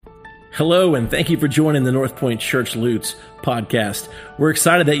Hello, and thank you for joining the North Point Church Lutz podcast. We're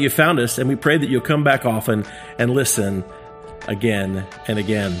excited that you found us, and we pray that you'll come back often and listen again and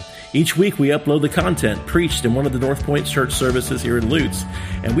again. Each week, we upload the content preached in one of the North Point Church services here in Lutz,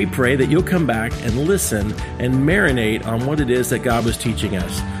 and we pray that you'll come back and listen and marinate on what it is that God was teaching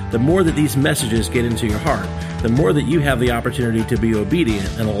us. The more that these messages get into your heart, the more that you have the opportunity to be obedient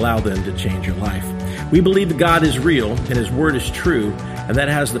and allow them to change your life. We believe that God is real and His Word is true, and that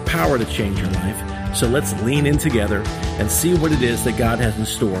has the power to change your life. So let's lean in together and see what it is that God has in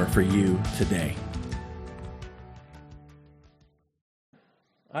store for you today.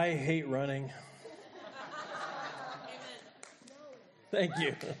 I hate running. Thank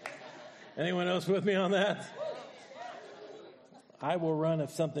you. Anyone else with me on that? I will run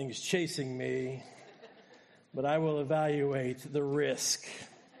if something's chasing me, but I will evaluate the risk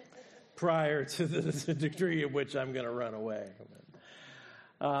prior to the degree of which I'm going to run away.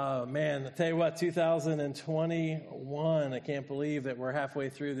 Man, I tell you what, 2021, I can't believe that we're halfway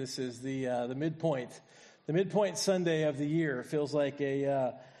through. This is the midpoint Sunday of the year. It feels like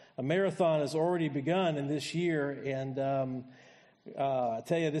a marathon has already begun in this year, and I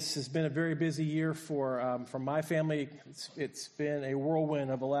tell you, this has been a very busy year for my family. It's been a whirlwind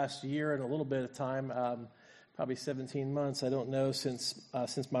of the last year and a little bit of time. Probably 17 months, I don't know, since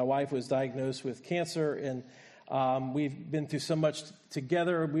my wife was diagnosed with cancer, and we've been through so much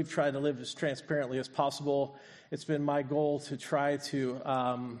together. We've tried to live as transparently as possible. It's been my goal to try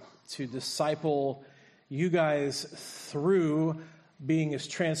to disciple you guys through being as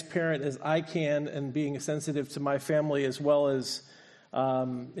transparent as I can and being sensitive to my family, as well as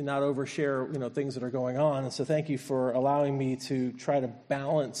and not overshare, things that are going on. And so thank you for allowing me to try to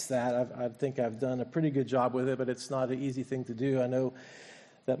balance that. I think I've done a pretty good job with it, but it's not an easy thing to do. I know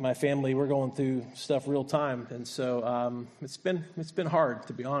that my family, we're going through stuff real time. And so it's been hard,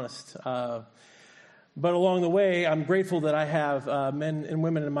 to be honest. But along the way, I'm grateful that I have men and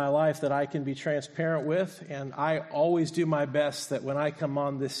women in my life that I can be transparent with. And I always do my best that when I come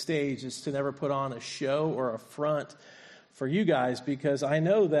on this stage is to never put on a show or a front for you guys, because I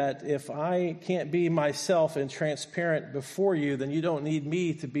know that if I can't be myself and transparent before you, then you don't need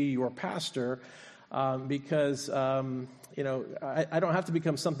me to be your pastor, because I don't have to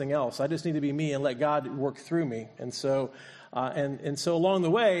become something else. I just need to be me and let God work through me. And so so along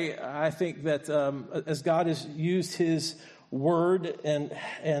the way, I think that as God has used His Word and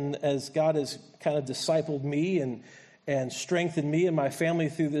as God has kind of discipled me and strengthened me and my family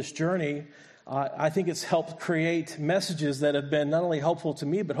through this journey, I think it's helped create messages that have been not only helpful to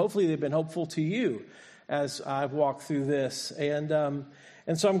me, but hopefully they've been helpful to you as I've walked through this. And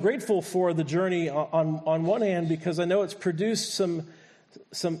so I'm grateful for the journey on one hand, because I know it's produced some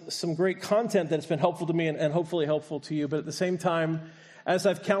great content that's been helpful to me and hopefully helpful to you. But at the same time, as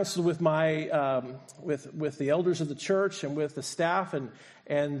I've counseled with my with the elders of the church and with the staff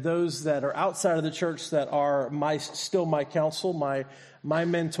and those that are outside of the church that are still my counsel, my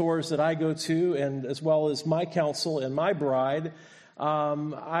mentors that I go to, and as well as my counsel and my bride,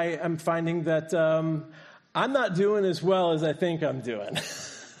 I am finding that I'm not doing as well as I think I'm doing.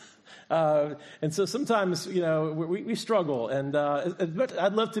 And so sometimes, we struggle, and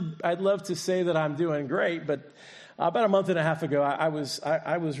I'd love to say that I'm doing great, but about a month and a half ago, I was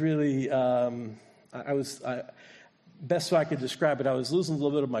really, best way I could describe it, I was losing a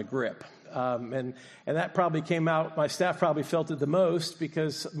little bit of my grip. And that probably came out, my staff probably felt it the most,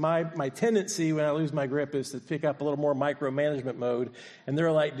 because my tendency when I lose my grip is to pick up a little more micromanagement mode. And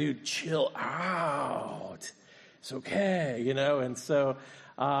they're like, dude, chill out. It's okay, and so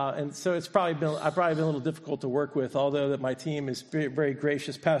it's probably been a little difficult to work with, although that my team is very, very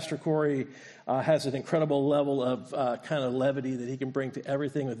gracious. Pastor Corey has an incredible level of kind of levity that he can bring to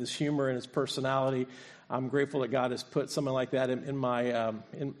everything with his humor and his personality. I'm grateful that God has put someone like that in my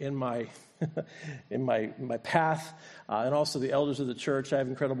in my path, and also the elders of the church. I have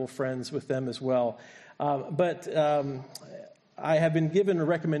incredible friends with them as well. But I have been given a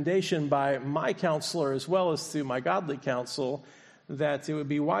recommendation by my counselor, as well as through my godly counsel, that it would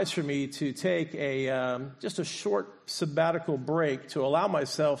be wise for me to take just a short sabbatical break to allow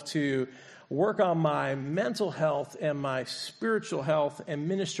myself to work on my mental health and my spiritual health and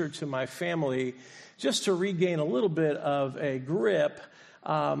minister to my family, just to regain a little bit of a grip,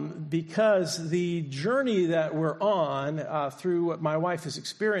 because the journey that we're on through what my wife is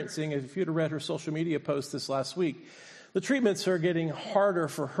experiencing, if you'd have read her social media post this last week, the treatments are getting harder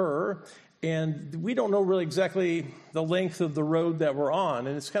for her, and we don't know really exactly the length of the road that we're on,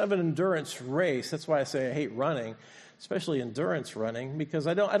 and it's kind of an endurance race. That's why I say I hate running, especially endurance running, because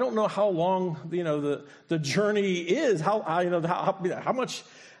I don't know how long the journey is, how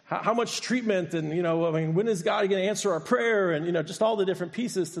how much treatment, and, when is God going to answer our prayer, and, just all the different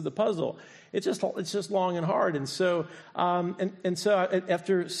pieces to the puzzle. It's just long and hard. And so,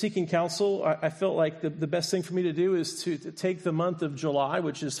 after seeking counsel, I felt like the best thing for me to do is to take the month of July,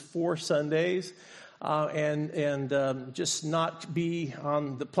 which is 4 Sundays, and just not be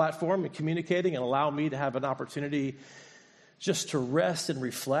on the platform and communicating, and allow me to have an opportunity just to rest and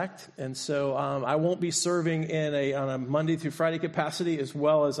reflect. And so I won't be serving on a Monday through Friday capacity as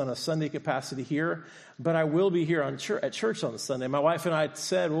well as on a Sunday capacity here, but I will be here at church on Sunday. My wife and I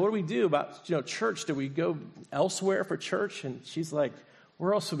said, well, what do we do about church? Do we go elsewhere for church? And she's like,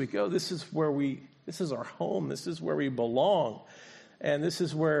 where else would we go? This is our home. This is where we belong. And this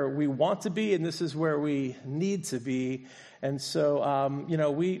is where we want to be, and this is where we need to be. And so,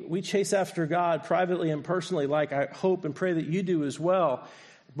 we chase after God privately and personally, like I hope and pray that you do as well.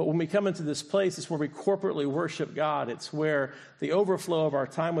 But when we come into this place, it's where we corporately worship God. It's where the overflow of our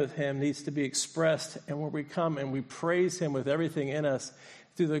time with Him needs to be expressed, and where we come and we praise Him with everything in us.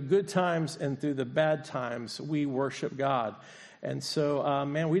 Through the good times and through the bad times, we worship God. And so,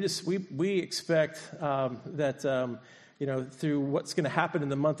 we expect that... through what's going to happen in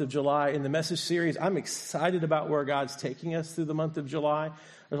the month of July. In the message series, I'm excited about where God's taking us through the month of July.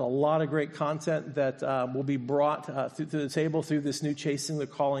 There's a lot of great content that will be brought to the table through this new Chasing the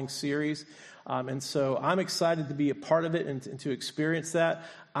Calling series. And so I'm excited to be a part of it and to experience that.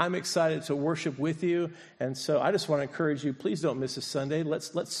 I'm excited to worship with you. And so I just want to encourage you, please don't miss a Sunday.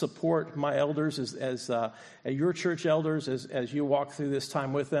 Let's support my elders as your church elders as you walk through this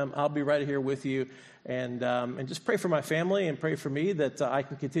time with them. I'll be right here with you. And just pray for my family and pray for me that I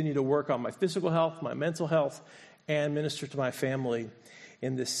can continue to work on my physical health, my mental health, and minister to my family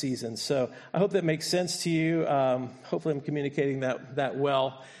in this season. So I hope that makes sense to you. Hopefully I'm communicating that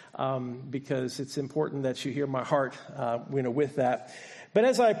well, because it's important that you hear my heart with that. But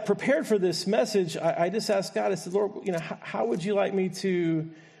as I prepared for this message, I just asked God, I said, Lord, what would you like me to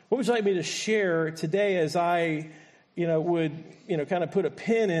share today as I would kind of put a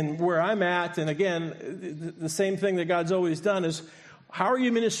pin in where I'm at. And again, the same thing that God's always done is, how are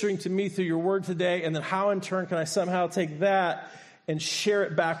you ministering to me through your word today? And then how in turn can I somehow take that and share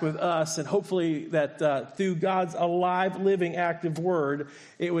it back with us? And hopefully that through God's alive, living, active word,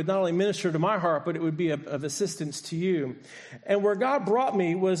 it would not only minister to my heart, but it would be of assistance to you. And where God brought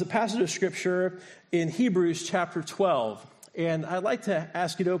me was a passage of scripture in Hebrews chapter 12. And I'd like to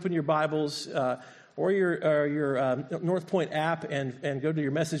ask you to open your Bibles or your North Point app and go to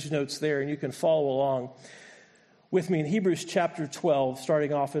your message notes there, and you can follow along with me in Hebrews chapter 12,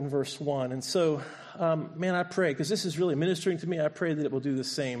 starting off in verse 1. And so, I pray, because this is really ministering to me, I pray that it will do the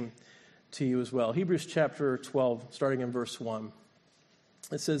same to you as well. Hebrews chapter 12, starting in verse 1.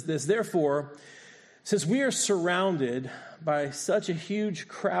 It says this, therefore, since we are surrounded by such a huge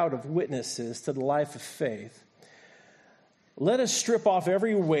crowd of witnesses to the life of faith, let us strip off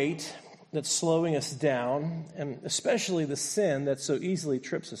every weight that's slowing us down, and especially the sin that so easily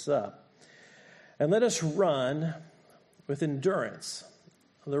trips us up. And let us run with endurance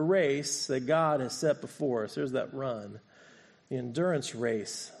the race that God has set before us. There's that run, the endurance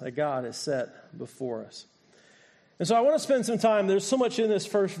race that God has set before us. And so I want to spend some time. There's so much in this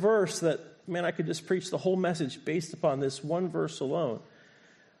first verse that, I could just preach the whole message based upon this one verse alone.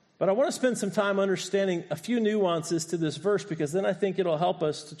 But I want to spend some time understanding a few nuances to this verse, because then I think it'll help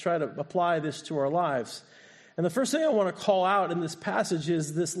us to try to apply this to our lives. And the first thing I want to call out in this passage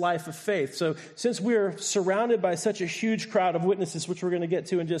is this life of faith. So since we're surrounded by such a huge crowd of witnesses, which we're going to get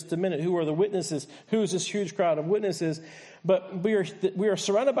to in just a minute, who are the witnesses? Who is this huge crowd of witnesses? But we are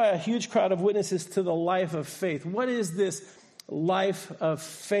surrounded by a huge crowd of witnesses to the life of faith. What is this life of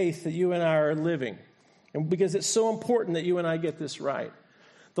faith that you and I are living? And because it's so important that you and I get this right.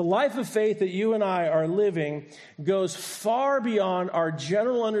 The life of faith that you and I are living goes far beyond our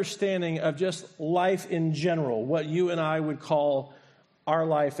general understanding of just life in general, what you and I would call our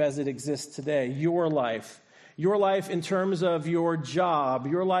life as it exists today, your life in terms of your job,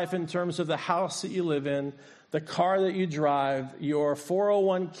 your life in terms of the house that you live in, the car that you drive, your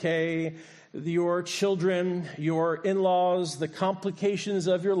 401k, your children, your in-laws, the complications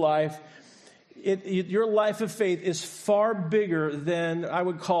of your life. Your life of faith is far bigger than I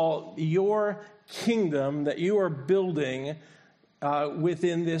would call your kingdom that you are building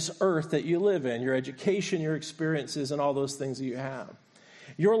within this earth that you live in, your education, your experiences, and all those things that you have.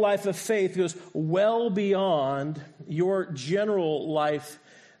 Your life of faith goes well beyond your general life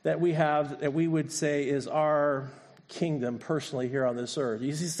that we have, that we would say is our kingdom personally here on this earth.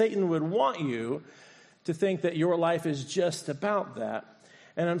 You see, Satan would want you to think that your life is just about that.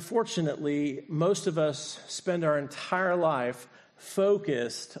 And unfortunately, most of us spend our entire life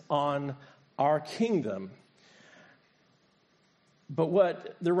focused on our kingdom. But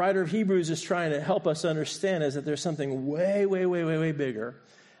what the writer of Hebrews is trying to help us understand is that there's something way, way, way, way, way bigger.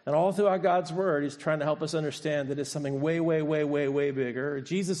 And all throughout God's word, he's trying to help us understand that it's something way, way, way, way, way bigger.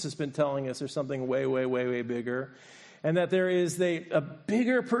 Jesus has been telling us there's something way, way, way, way bigger. And that there is a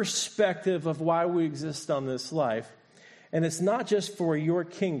bigger perspective of why we exist on this life. And it's not just for your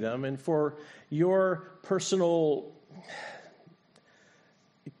kingdom and for your personal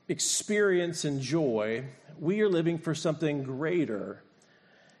experience and joy. We are living for something greater.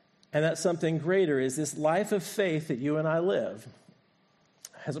 And that something greater is this life of faith that you and I live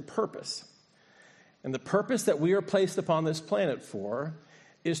has a purpose. And the purpose that we are placed upon this planet for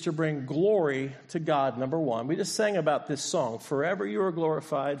is to bring glory to God, number one. We just sang about this song, forever you are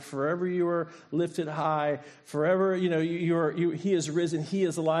glorified, forever you are lifted high, forever, he is risen, he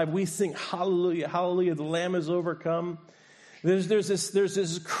is alive. We sing hallelujah, hallelujah, the Lamb is overcome. There's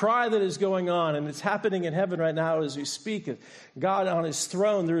this cry that is going on, and it's happening in heaven right now as we speak. God on his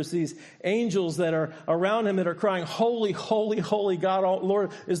throne, there's these angels that are around him that are crying, holy, holy, holy God,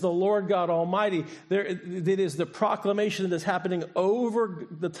 Lord, is the Lord God Almighty. It is the proclamation that is happening over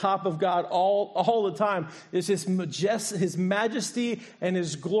the top of God all the time. It's his majesty and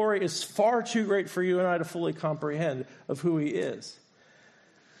his glory is far too great for you and I to fully comprehend of who he is.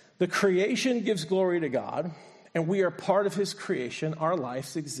 The creation gives glory to God. And we are part of his creation. Our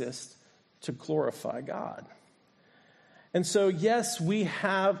lives exist to glorify God. And so, yes, we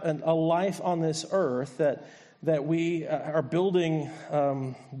have a life on this earth that we are building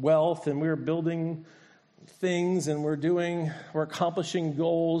wealth, and we're building things, and we're accomplishing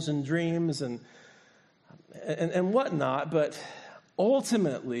goals and dreams and whatnot. But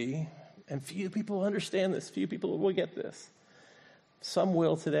ultimately, and few people understand this, few people will get this. Some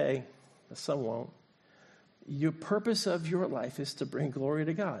will today, some won't. Your purpose of your life is to bring glory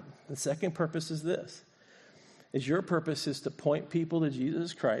to God. The second purpose is this, is your purpose is to point people to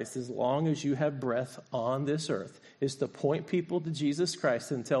Jesus Christ as long as you have breath on this earth, is to point people to Jesus Christ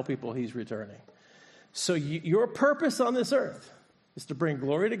and tell people he's returning. So your purpose on this earth is to bring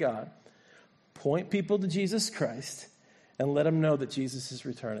glory to God, point people to Jesus Christ, and let them know that Jesus is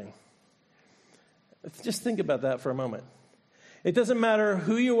returning. Just think about that for a moment. It doesn't matter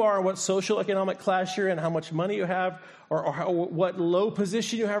who you are, what social economic class you're in, how much money you have, or what low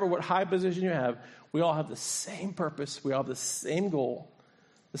position you have, or what high position you have. We all have the same purpose. We all have the same goal,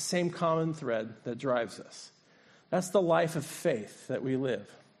 the same common thread that drives us. That's the life of faith that we live.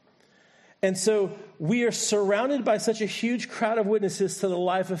 And so we are surrounded by such a huge crowd of witnesses to the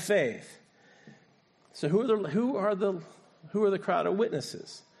life of faith. So who are the crowd of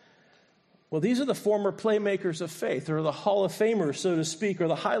witnesses? Well, these are the former playmakers of faith, or the Hall of Famers, so to speak, or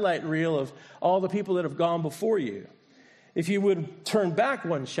the highlight reel of all the people that have gone before you. If you would turn back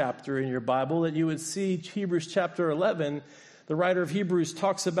one chapter in your Bible, that you would see Hebrews chapter 11. The writer of Hebrews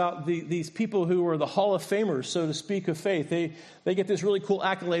talks about these people who are the Hall of Famers, so to speak, of faith. They get this really cool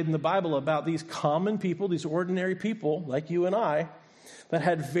accolade in the Bible about these common people, these ordinary people like you and I, that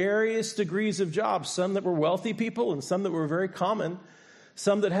had various degrees of jobs, some that were wealthy people and some that were very common.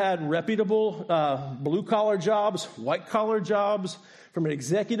 Some that had reputable blue-collar jobs, white-collar jobs, from an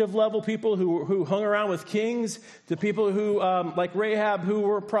executive level, people who hung around with kings, to people who, like Rahab, who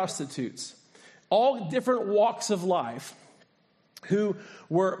were prostitutes. All different walks of life who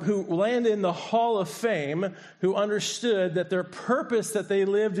land in the Hall of Fame, who understood that their purpose that they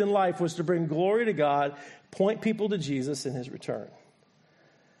lived in life was to bring glory to God, point people to Jesus in his return.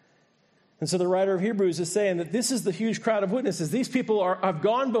 And so the writer of Hebrews is saying that this is the huge crowd of witnesses. These people have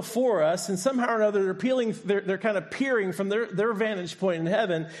gone before us, and somehow or another they're kind of peering from their vantage point in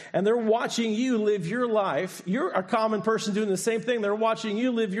heaven, and they're watching you live your life. You're a common person doing the same thing. They're watching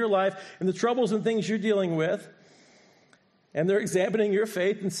you live your life and the troubles and things you're dealing with, and they're examining your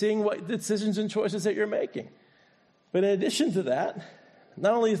faith and seeing what decisions and choices that you're making. But in addition to that,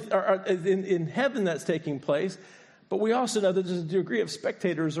 not only in heaven that's taking place, but we also know that there's a degree of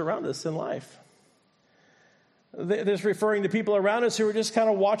spectators around us in life. There's referring to people around us who are just kind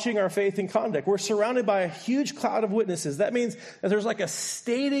of watching our faith and conduct. We're surrounded by a huge cloud of witnesses. That means that there's like a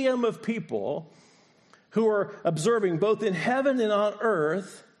stadium of people who are observing both in heaven and on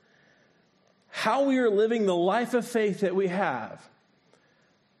earth how we are living the life of faith that we have.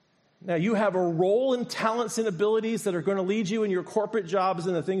 Now, you have a role and talents and abilities that are going to lead you in your corporate jobs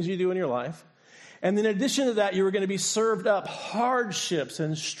and the things you do in your life. And in addition to that, you are going to be served up hardships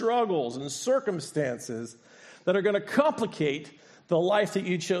and struggles and circumstances that are going to complicate the life that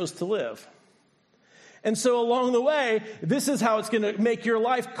you chose to live. And so along the way, this is how it's going to make your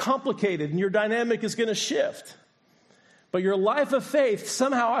life complicated and your dynamic is going to shift. But your life of faith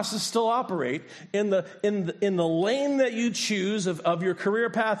somehow has to still operate in the lane that you choose of your career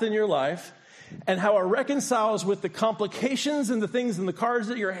path in your life, and how it reconciles with the complications and the things and the cards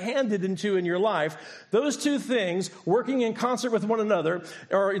that you're handed into in your life. Those two things, working in concert with one another,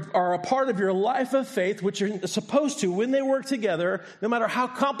 are a part of your life of faith, which you're supposed to, when they work together, no matter how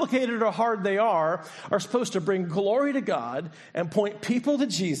complicated or hard they are supposed to bring glory to God and point people to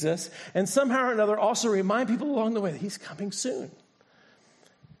Jesus, and somehow or another also remind people along the way that he's coming soon.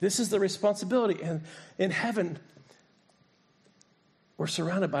 This is the responsibility. And in heaven, we're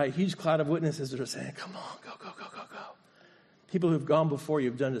surrounded by a huge cloud of witnesses that are saying, come on, go, go, go, go, go. People who've gone before you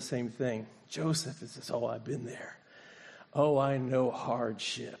have done the same thing. Joseph says, oh, I've been there. Oh, I know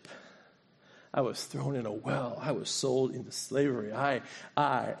hardship. I was thrown in a well. I was sold into slavery. I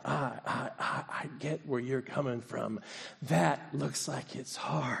get where you're coming from. That looks like it's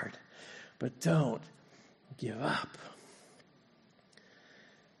hard, but don't give up.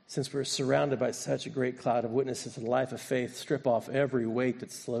 Since we're surrounded by such a great cloud of witnesses in the life of faith, strip off every weight that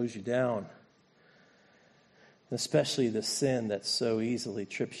slows you down, especially the sin that so easily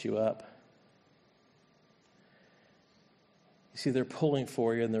trips you up. You see, they're pulling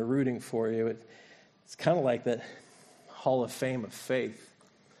for you and they're rooting for you. It's kind of like that Hall of Fame of faith.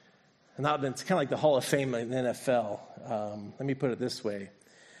 And it's kind of like the Hall of Fame in the NFL. Let me put it this way.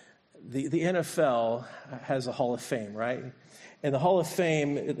 The NFL has a Hall of Fame, right? And the Hall of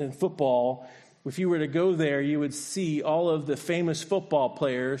Fame in football, if you were to go there, you would see all of the famous football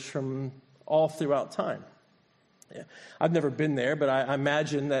players from all throughout time. Yeah. I've never been there, but I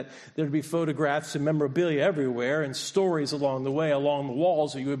imagine that there'd be photographs and memorabilia everywhere and stories along the way, along the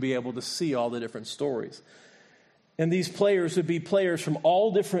walls, so you would be able to see all the different stories. And these players would be players from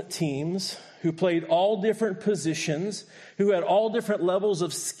all different teams, who played all different positions, who had all different levels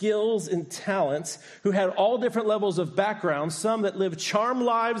of skills and talents, who had all different levels of backgrounds, some that lived charmed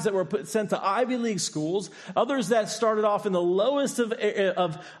lives that were sent to Ivy League schools, others that started off in the lowest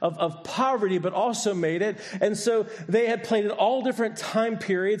of poverty but also made it. And so they had played in all different time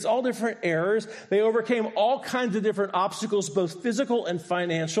periods, all different eras. They overcame all kinds of different obstacles, both physical and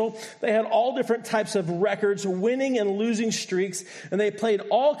financial. They had all different types of records, winning and losing streaks, and they played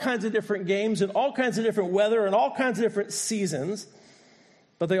all kinds of different games in all kinds of different weather and all kinds of different seasons,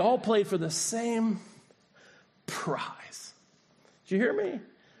 but they all played for the same prize. Did you hear me?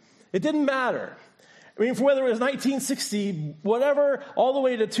 It didn't matter. I mean, for whether it was 1960, whatever, all the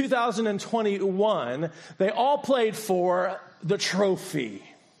way to 2021, they all played for the trophy.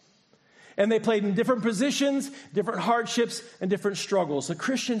 And they played in different positions, different hardships, and different struggles. The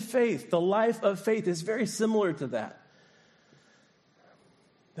Christian faith, the life of faith, is very similar to that.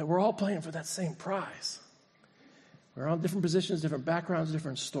 That we're all playing for that same prize. We're on different positions, different backgrounds,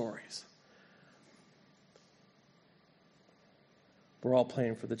 different stories. We're all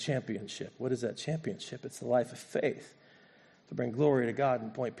playing for the championship. What is that championship? It's the life of faith, to bring glory to God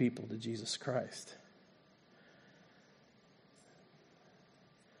and point people to Jesus Christ.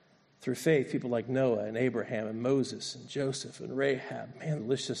 Through faith, people like Noah and Abraham and Moses and Joseph and Rahab, man, the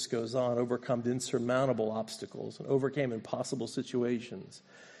list just goes on, overcome insurmountable obstacles and overcame impossible situations,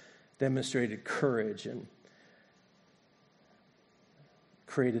 demonstrated courage and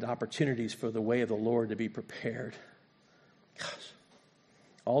created opportunities for the way of the Lord to be prepared. Gosh,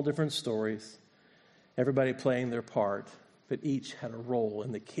 all different stories, everybody playing their part, but each had a role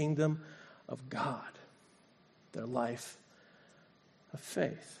in the kingdom of God, their life of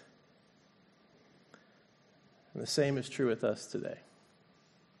faith. And the same is true with us today.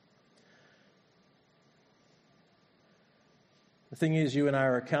 The thing is, you and I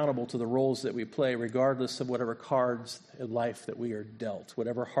are accountable to the roles that we play, regardless of whatever cards in life that we are dealt,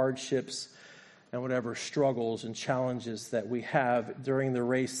 whatever hardships and whatever struggles and challenges that we have during the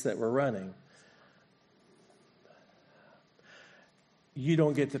race that we're running. You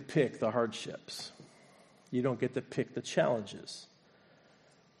don't get to pick the hardships. You don't get to pick the challenges.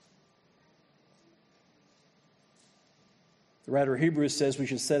 The writer of Hebrews says we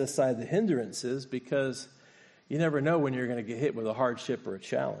should set aside the hindrances because you never know when you're going to get hit with a hardship or a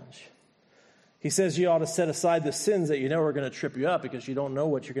challenge. He says you ought to set aside the sins that you know are going to trip you up because you don't know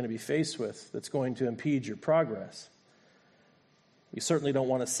what you're going to be faced with that's going to impede your progress. You certainly don't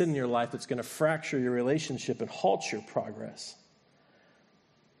want a sin in your life that's going to fracture your relationship and halt your progress.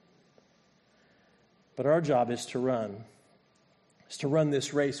 But our job is to run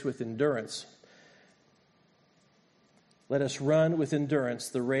this race with endurance. Let us run with endurance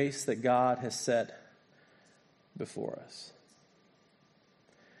the race that God has set before us.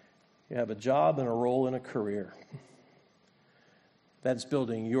 You have a job and a role and a career. That's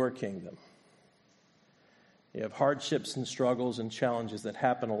building your kingdom. You have hardships and struggles and challenges that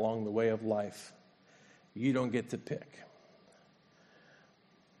happen along the way of life. You don't get to pick.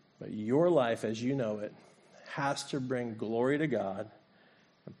 But your life, as you know it, has to bring glory to God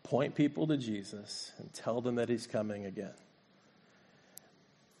and point people to Jesus and tell them that he's coming again.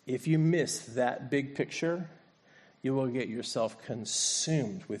 If you miss that big picture, you will get yourself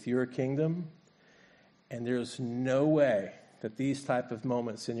consumed with your kingdom, and there's no way that these type of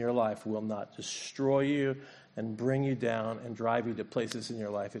moments in your life will not destroy you and bring you down and drive you to places in your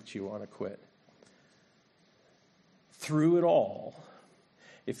life that you want to quit. Through it all,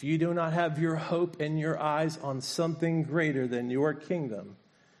 if you do not have your hope and your eyes on something greater than your kingdom,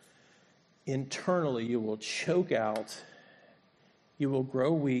 internally you will choke out, you will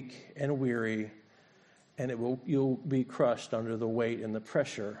grow weak and weary, and you'll be crushed under the weight and the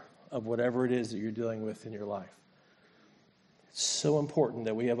pressure of whatever it is that you're dealing with in your life. It's so important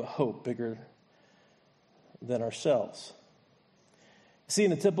that we have a hope bigger than ourselves. See,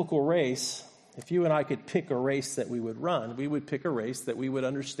 in a typical race, if you and I could pick a race that we would run, we would pick a race that we would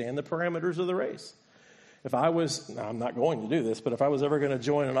understand the parameters of the race. If I was, now I'm not going to do this, but if I was ever going to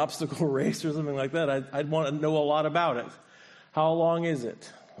join an obstacle race or something like that, I'd want to know a lot about it. How long is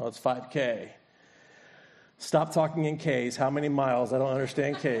it? Well, it's 5K. Stop talking in Ks. How many miles? I don't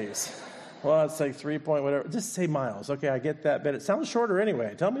understand Ks. Well, it's like 3 point whatever. Just say miles. Okay, I get that, but it sounds shorter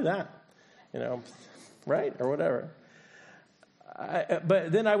anyway. Tell me that. Right? Or whatever.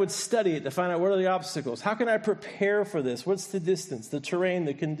 But then I would study it to find out what are the obstacles. How can I prepare for this? What's the distance, the terrain,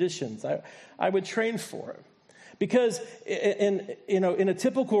 the conditions? I would train for it. Because in a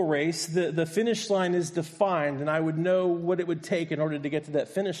typical race, the finish line is defined, and I would know what it would take in order to get to that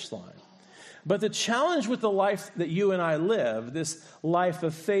finish line. But the challenge with the life that you and I live, this life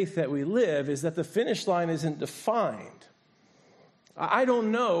of faith that we live, is that the finish line isn't defined. I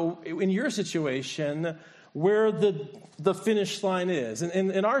don't know, in your situation, where the finish line is.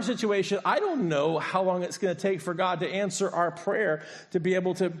 And in our situation, I don't know how long it's going to take for God to answer our prayer to be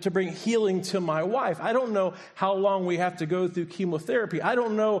able to bring healing to my wife. I don't know how long we have to go through chemotherapy. I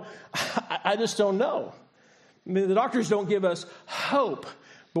don't know. I just don't know. I mean, the doctors don't give us hope,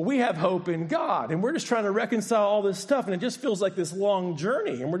 but we have hope in God. And we're just trying to reconcile all this stuff, and it just feels like this long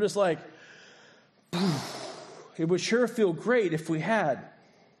journey. And we're just like, it would sure feel great if we had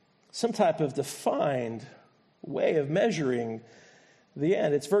some type of defined way of measuring the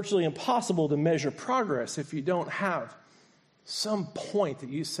end. It's virtually impossible to measure progress if you don't have some point that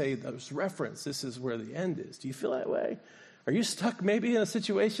you say, those reference, this is where the end is. Do you feel that way? Are you stuck maybe in a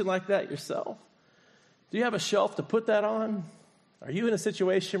situation like that yourself? Do you have a shelf to put that on? Are you in a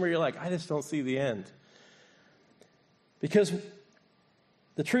situation where you're like, I just don't see the end? Because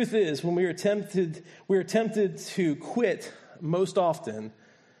the truth is, when we are tempted to quit most often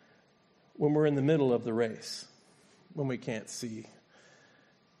when we're in the middle of the race, when we can't see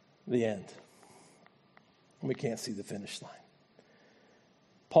the end, when we can't see the finish line.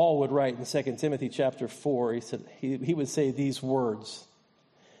 Paul would write in 2 Timothy chapter 4, he said he would say these words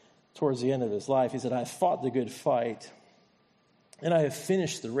towards the end of his life. He said, I have fought the good fight, and I have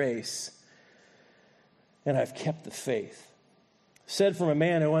finished the race, and I've kept the faith. Said from a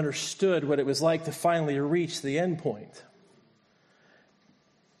man who understood what it was like to finally reach the end point.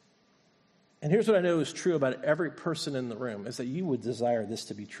 And here's what I know is true about every person in the room, is that you would desire this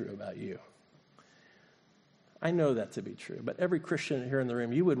to be true about you. I know that to be true, but every Christian here in the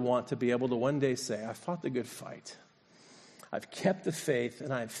room, you would want to be able to one day say, I fought the good fight. I've kept the faith,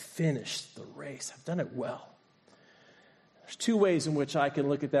 and I've finished the race. I've done it well. There's two ways in which I can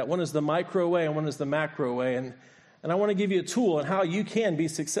look at that. One is the micro way, and one is the macro way. And I want to give you a tool on how you can be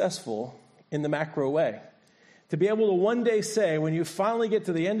successful in the macro way. To be able to one day say, when you finally get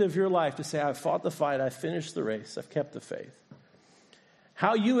to the end of your life, to say, I've fought the fight, I've finished the race, I've kept the faith.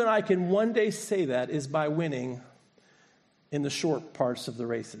 How you and I can one day say that is by winning in the short parts of the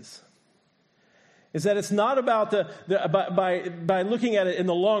races. Is that it's not about by looking at it in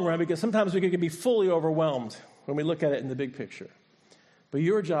the long run, because sometimes we can be fully overwhelmed when we look at it in the big picture. But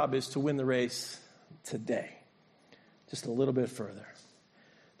your job is to win the race today. Just a little bit further.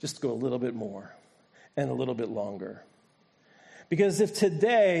 Just go a little bit more. And a little bit longer. Because if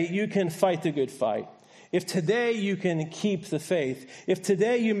today you can fight the good fight, if today you can keep the faith, if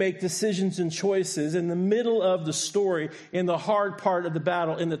today you make decisions and choices in the middle of the story, in the hard part of the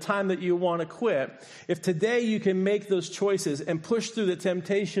battle, in the time that you want to quit, if today you can make those choices and push through the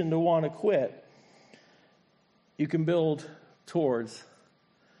temptation to want to quit, you can build towards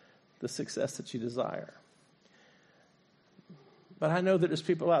the success that you desire. But I know that there's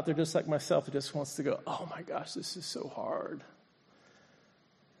people out there just like myself that just wants to go, oh my gosh, this is so hard.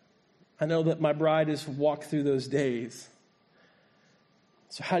 I know that my bride has walked through those days.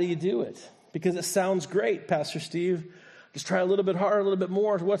 So how do you do it? Because it sounds great, Pastor Steve. Just try a little bit harder, a little bit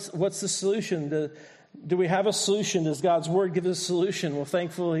more. What's the solution? Do we have a solution? Does God's word give us a solution? Well,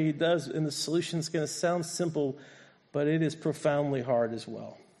 thankfully he does, and the solution is going to sound simple, but it is profoundly hard as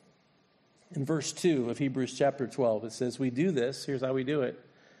well. In verse 2 of Hebrews chapter 12, it says, we do this. Here's how we do it.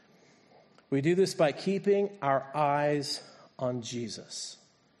 We do this by keeping our eyes on Jesus,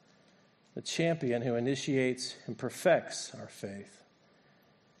 the champion who initiates and perfects our faith.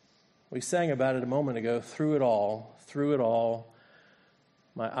 We sang about it a moment ago. Through it all,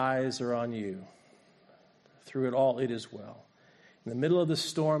 my eyes are on you. Through it all, it is well. In the middle of the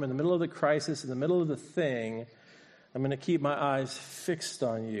storm, in the middle of the crisis, in the middle of the thing, I'm going to keep my eyes fixed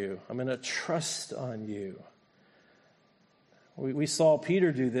on you. I'm going to trust on you. We saw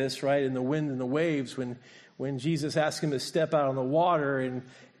Peter do this, right, in the wind and the waves when Jesus asked him to step out on the water.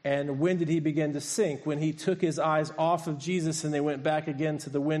 And when did he begin to sink? When he took his eyes off of Jesus and they went back again to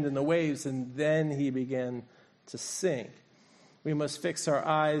the wind and the waves, and then he began to sink. We must fix our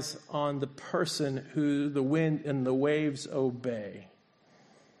eyes on the person who the wind and the waves obey.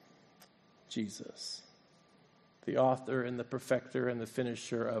 Jesus, the author and the perfecter and the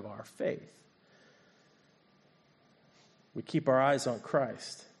finisher of our faith. We keep our eyes on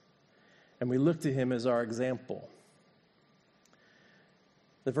Christ, and we look to him as our example.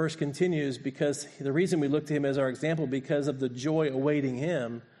 The verse continues, because the reason we look to him as our example, because of the joy awaiting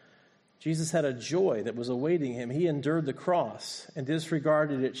him. Jesus had a joy that was awaiting him. He endured the cross and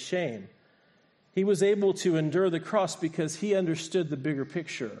disregarded its shame. He was able to endure the cross because he understood the bigger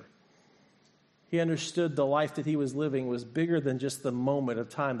picture. He understood the life that he was living was bigger than just the moment of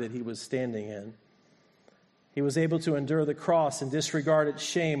time that he was standing in. He was able to endure the cross and disregard its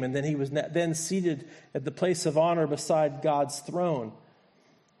shame, and then he was then seated at the place of honor beside God's throne.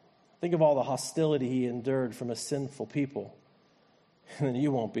 Think of all the hostility he endured from a sinful people. And then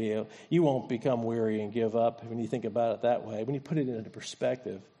you won't become weary and give up when you think about it that way. When you put it into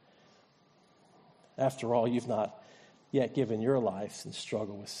perspective, after all, you've not yet given your life and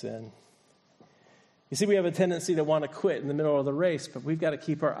struggle with sin. You see, we have a tendency to want to quit in the middle of the race, but we've got to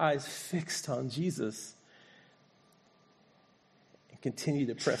keep our eyes fixed on Jesus and continue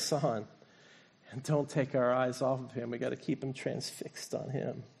to press on. And don't take our eyes off of him. We've got to keep them transfixed on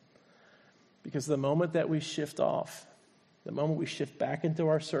him. Because the moment that we shift off, the moment we shift back into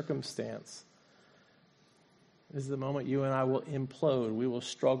our circumstance, is the moment you and I will implode. We will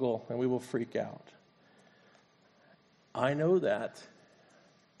struggle and we will freak out. I know that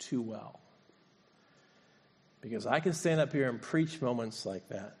too well. Because I can stand up here and preach moments like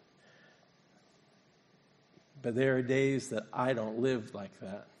that. But there are days that I don't live like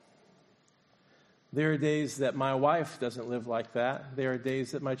that. There are days that my wife doesn't live like that. There are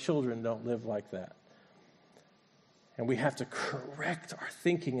days that my children don't live like that. And we have to correct our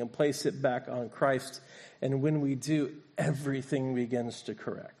thinking and place it back on Christ. And when we do, everything begins to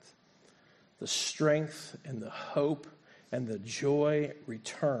correct. The strength and the hope and the joy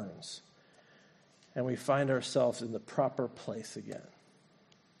returns. And we find ourselves in the proper place again.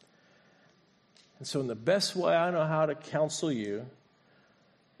 And so in the best way I know how to counsel you,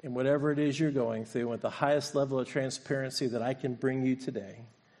 in whatever it is you're going through, with the highest level of transparency that I can bring you today,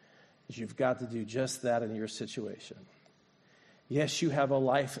 is you've got to do just that in your situation. Yes, you have a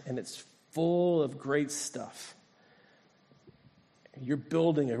life, and it's full of great stuff. You're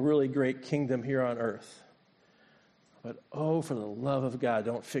building a really great kingdom here on earth. But oh, for the love of God,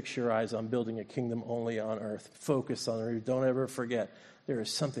 don't fix your eyes on building a kingdom only on earth. Focus on it. Don't ever forget there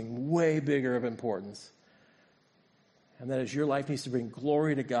is something way bigger of importance. And that is, your life needs to bring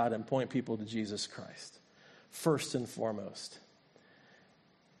glory to God and point people to Jesus Christ, first and foremost.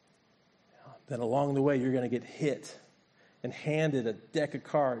 Then along the way, you're going to get hit and handed a deck of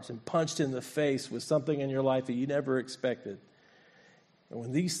cards and punched in the face with something in your life that you never expected. And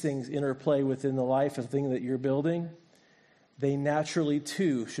when these things interplay within the life of the thing that you're building, they naturally,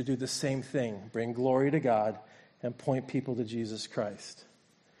 too, should do the same thing. Bring glory to God and point people to Jesus Christ.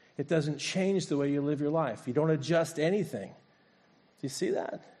 It doesn't change the way you live your life. You don't adjust anything. Do you see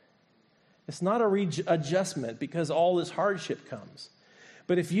that? It's not a readjustment because all this hardship comes.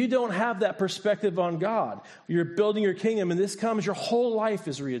 But if you don't have that perspective on God, you're building your kingdom and this comes, your whole life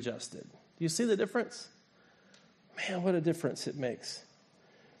is readjusted. Do you see the difference? Man, what a difference it makes.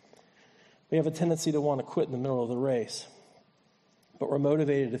 We have a tendency to want to quit in the middle of the race. But we're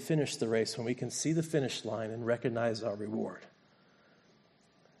motivated to finish the race when we can see the finish line and recognize our reward.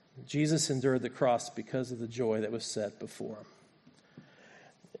 Jesus endured the cross because of the joy that was set before him.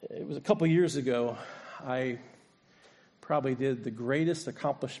 It was a couple years ago, I probably did the greatest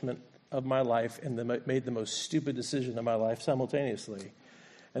accomplishment of my life and made the most stupid decision of my life simultaneously.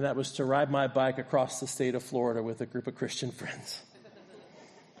 And that was to ride my bike across the state of Florida with a group of Christian friends.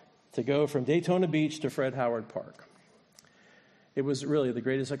 To go from Daytona Beach to Fred Howard Park. It was really the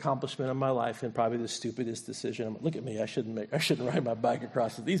greatest accomplishment of my life and probably the stupidest decision. Look at me, I shouldn't ride my bike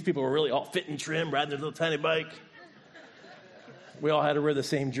across it. These people were really all fit and trim, riding their little tiny bike. We all had to wear the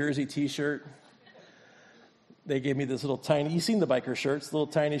same jersey t-shirt. They gave me this little tiny, you've seen the biker shirts, little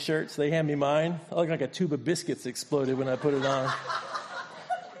tiny shirts. They hand me mine. I look like a tube of biscuits exploded when I put it on.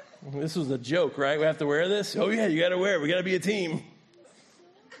 This was a joke, right? We have to wear this? Oh yeah, you got to wear it. We got to be a team.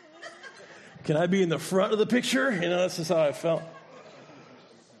 Can I be in the front of the picture? You know, that's just how I felt.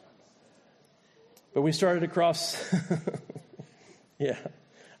 But we started across, yeah.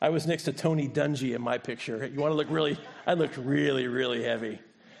 I was next to Tony Dungy in my picture. You want to look really, I looked really, really heavy.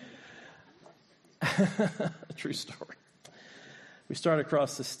 True story. We started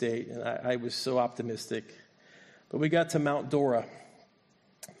across the state, and I was so optimistic. But we got to Mount Dora,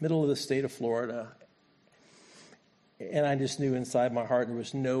 middle of the state of Florida, and I just knew inside my heart there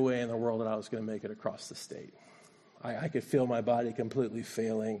was no way in the world that I was going to make it across the state. I could feel my body completely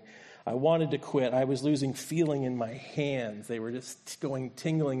failing. I wanted to quit. I was losing feeling in my hands. They were just going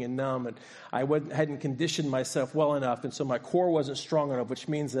tingling and numb, and I hadn't conditioned myself well enough, and so my core wasn't strong enough, which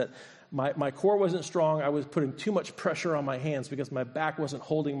means that my core wasn't strong. I was putting too much pressure on my hands because my back wasn't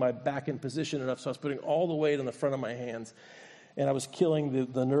holding my back in position enough, so I was putting all the weight on the front of my hands, and I was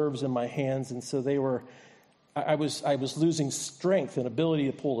killing the nerves in my hands, and so I was losing strength and ability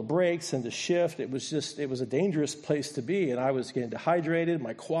to pull the brakes and to shift. It was a dangerous place to be, and I was getting dehydrated.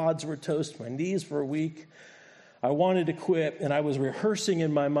 My quads were toast. My knees were weak. I wanted to quit, and I was rehearsing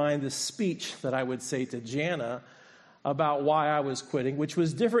in my mind this speech that I would say to Jana about why I was quitting, which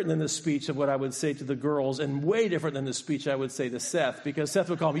was different than the speech of what I would say to the girls and way different than the speech I would say to Seth, because Seth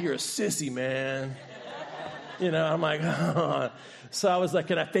would call me, "You're a sissy, man." You know, I'm like, oh. So I was like,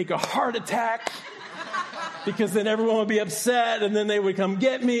 can I fake a heart attack? Because then everyone would be upset, and then they would come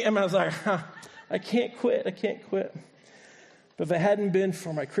get me. And I was like, I can't quit. But if it hadn't been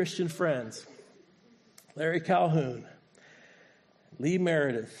for my Christian friends, Larry Calhoun, Lee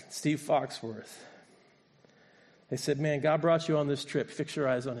Meredith, Steve Foxworth, they said, man, God brought you on this trip. Fix your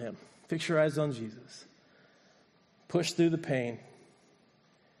eyes on him. Fix your eyes on Jesus. Push through the pain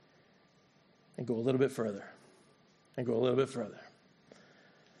and go a little bit further. And go a little bit further.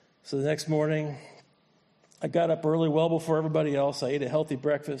 So the next morning, I got up early, well before everybody else. I ate a healthy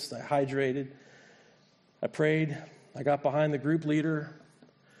breakfast. I hydrated. I prayed. I got behind the group leader.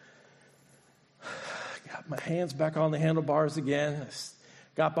 Got my hands back on the handlebars again. I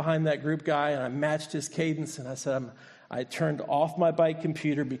got behind that group guy, and I matched his cadence. And I said, I turned off my bike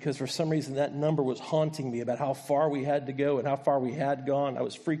computer because for some reason that number was haunting me about how far we had to go and how far we had gone. I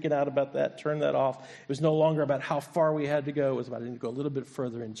was freaking out about that. Turned that off. It was no longer about how far we had to go. It was about I need to go a little bit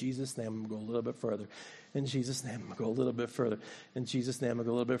further. In Jesus' name, I'm going to go a little bit further. In Jesus' name, I'm going to go a little bit further. In Jesus' name, I'm going to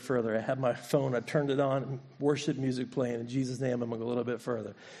go a little bit further. I had my phone. I turned it on. Worship music playing. In Jesus' name, I'm going to go a little bit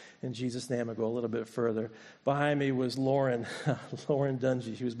further. In Jesus' name, I go a little bit further. Behind me was Lauren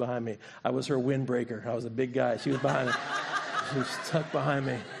Dungy. She was behind me. I was her windbreaker. I was a big guy. She was behind me. She was tucked behind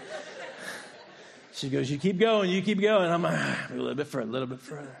me. She goes, you keep going. I'm like, a little bit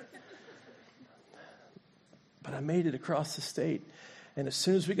further. But I made it across the state. And as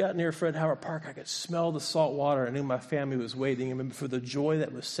soon as we got near Fred Howard Park, I could smell the salt water. I knew my family was waiting. And for the joy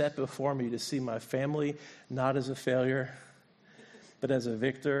that was set before me to see my family not as a failure, but as a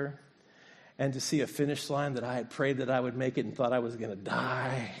victor, and to see a finish line that I had prayed that I would make it and thought I was going to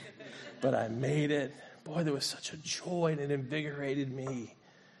die, but I made it. Boy, there was such a joy, and it invigorated me.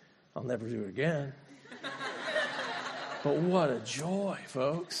 I'll never do it again. But what a joy,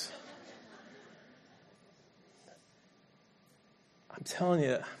 folks. I'm telling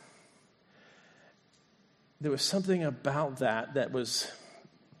you, there was something about that was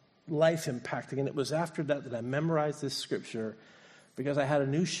life impacting, and it was after that I memorized this scripture because I had a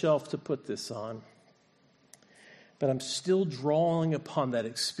new shelf to put this on. But I'm still drawing upon that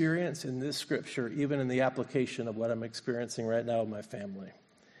experience in this scripture, even in the application of what I'm experiencing right now with my family.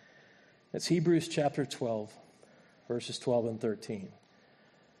 It's Hebrews chapter 12, verses 12 and 13.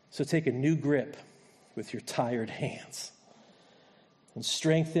 So take a new grip with your tired hands and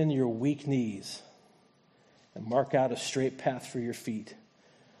strengthen your weak knees and mark out a straight path for your feet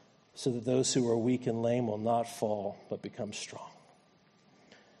so that those who are weak and lame will not fall but become strong.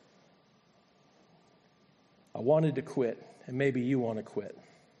 I wanted to quit, and maybe you want to quit,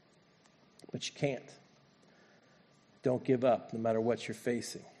 but you can't. Don't give up no matter what you're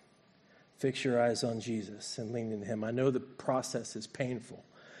facing. Fix your eyes on Jesus and lean into him. I know the process is painful.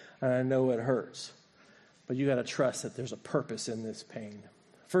 And I know it hurts. But you got to trust that there's a purpose in this pain.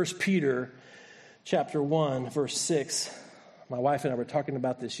 1 Peter chapter 1, verse 6. My wife and I were talking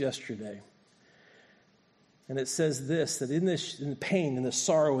about this yesterday. And it says this, that in the pain and the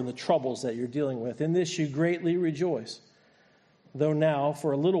sorrow and the troubles that you're dealing with, in this you greatly rejoice. Though now,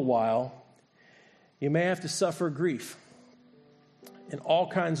 for a little while, you may have to suffer grief in all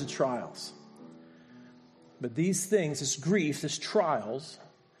kinds of trials. But these things, this grief, this trials,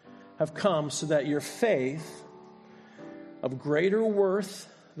 have come so that your faith of greater worth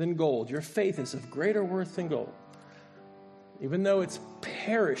than gold, your faith is of greater worth than gold. Even though it's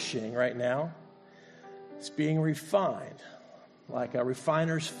perishing right now, it's being refined like a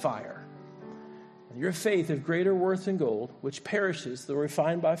refiner's fire. And your faith of greater worth than gold, which perishes, though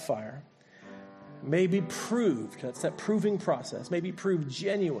refined by fire, may be proved, that's that proving process, may be proved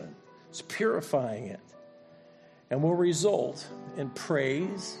genuine. It's purifying it. And will result in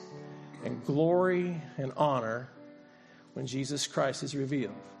praise and glory and honor when Jesus Christ is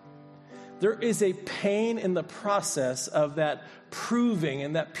revealed. There is a pain in the process of that proving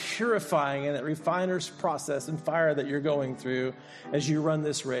and that purifying and that refiner's process and fire that you're going through as you run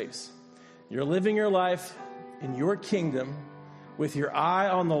this race. You're living your life in your kingdom with your eye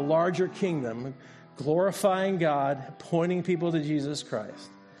on the larger kingdom, glorifying God, pointing people to Jesus Christ,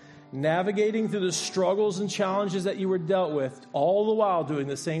 navigating through the struggles and challenges that you were dealt with, all the while doing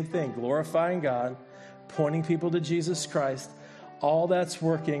the same thing, glorifying God, pointing people to Jesus Christ. All that's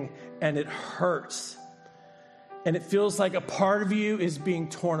working, and it hurts. And it feels like a part of you is being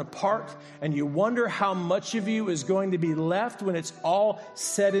torn apart, and you wonder how much of you is going to be left when it's all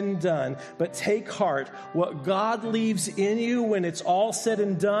said and done. But take heart, what God leaves in you when it's all said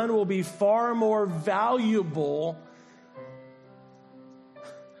and done will be far more valuable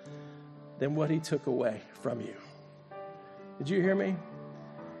than what he took away from you. Did you hear me?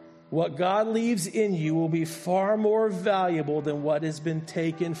 What God leaves in you will be far more valuable than what has been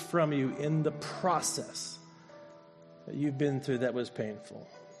taken from you in the process that you've been through that was painful.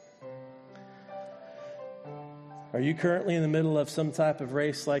 Are you currently in the middle of some type of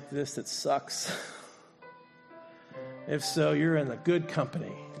race like this that sucks? If so, you're in a good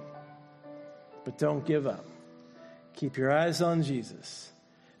company. But don't give up. Keep your eyes on Jesus.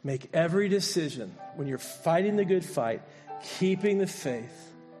 Make every decision when you're fighting the good fight, keeping the faith.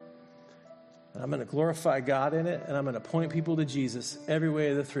 And I'm going to glorify God in it, and I'm going to point people to Jesus every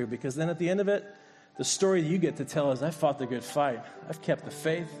way through, because then at the end of it, the story you get to tell is, I fought the good fight. I've kept the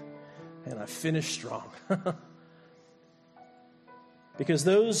faith, and I finished strong. Because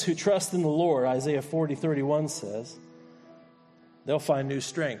those who trust in the Lord, Isaiah 40:31 says, they'll find new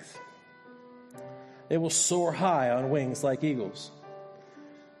strength. They will soar high on wings like eagles.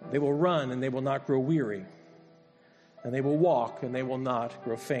 They will run, and they will not grow weary. And they will walk, and they will not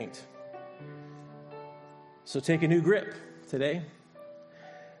grow faint. So take a new grip today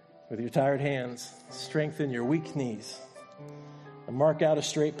with your tired hands. Strengthen your weak knees. And mark out a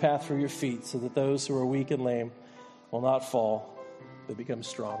straight path for your feet so that those who are weak and lame will not fall, but become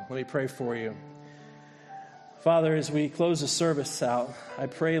strong. Let me pray for you. Father, as we close the service out, I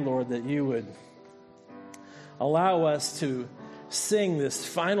pray, Lord, that you would allow us to sing this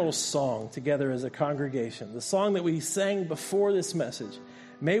final song together as a congregation. The song that we sang before this message.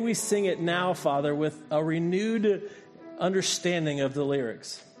 May we sing it now, Father, with a renewed understanding of the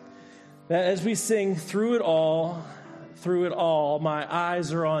lyrics. That as we sing through it all, my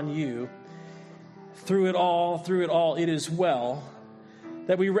eyes are on you. Through it all, it is well.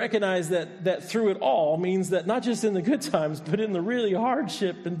 That we recognize that through it all means that not just in the good times, but in the really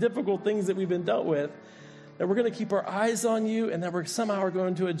hardship and difficult things that we've been dealt with, that we're going to keep our eyes on you, and that we're somehow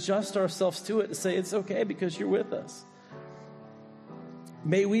going to adjust ourselves to it and say it's okay because you're with us.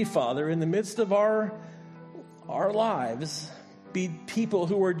 May we, Father, in the midst of our lives, be people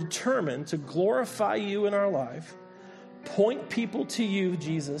who are determined to glorify you in our life, point people to you,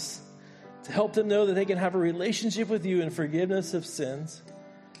 Jesus, to help them know that they can have a relationship with you and forgiveness of sins,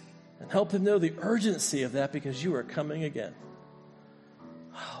 and help them know the urgency of that because you are coming again.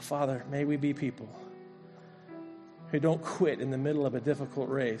 Oh, Father, may we be people who don't quit in the middle of a difficult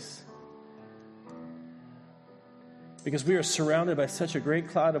race, because we are surrounded by such a great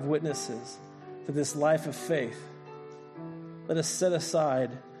cloud of witnesses to this life of faith. Let us set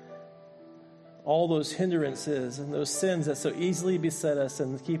aside all those hindrances and those sins that so easily beset us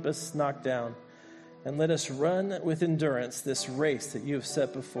and keep us knocked down. And let us run with endurance this race that you have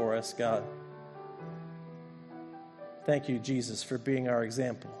set before us, God. Thank you, Jesus, for being our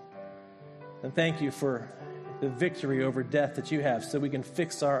example. And thank you for the victory over death that you have, so we can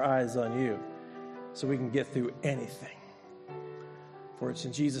fix our eyes on you, so we can get through anything. For it's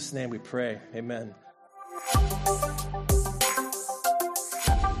in Jesus' name we pray. Amen.